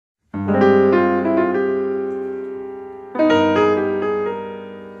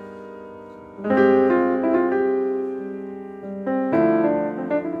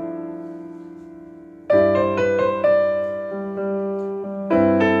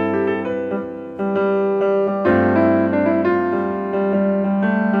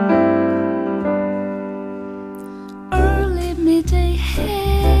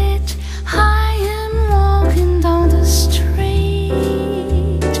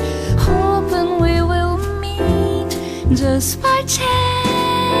just by chance.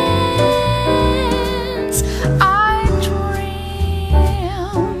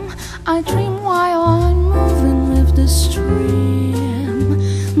 I dream while I'm moving with the stream.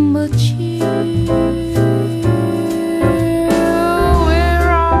 But you, where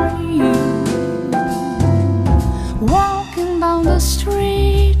are you? Walking down the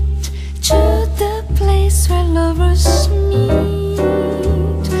street to the place where lovers meet.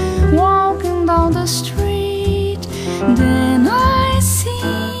 Walking down the street, then I see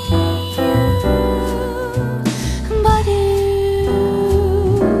you. But you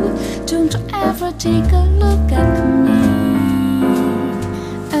don't ever take a look at me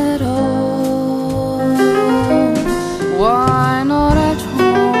at all. Why not at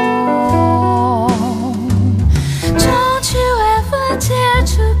home? Don't you ever dare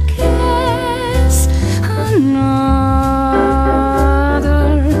to kiss another?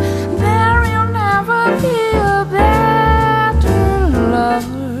 There you'll never be a better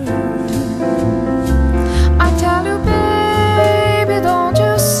lover. I tell you, baby, don't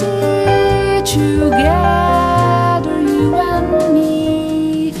you see? Together, you and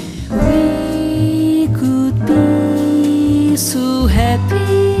me, we could be so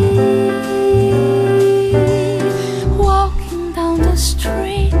happy. Walking down the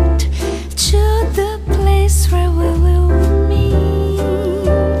street to the place where we will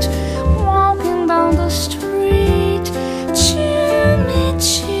meet. Walking down the street to meet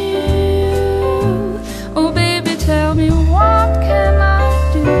you. Oh baby, tell me, what can I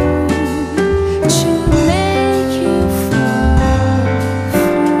do to make you fall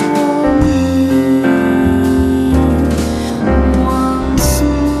for me once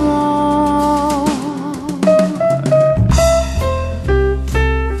more?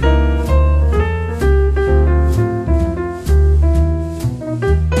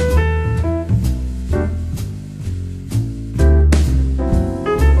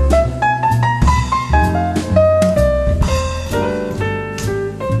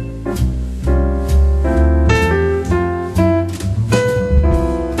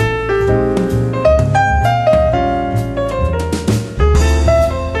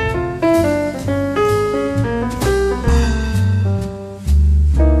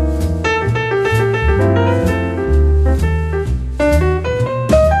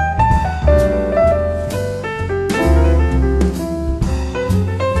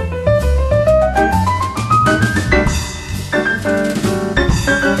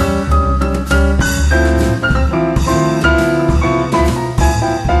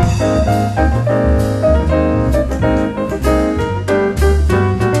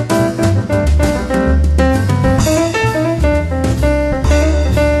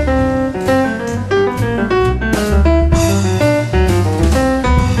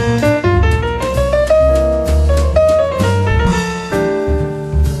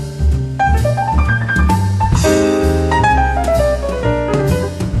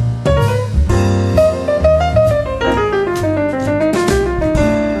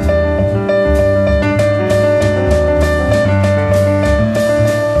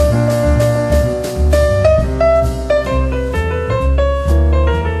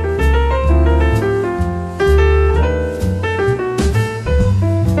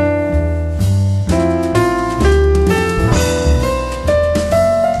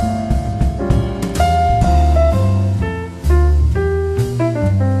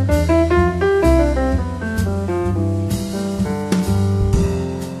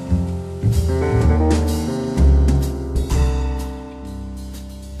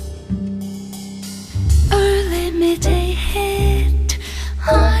 Early midday hit,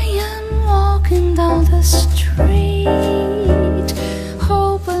 I am walking down the street,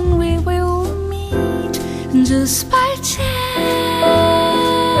 hoping we will meet just by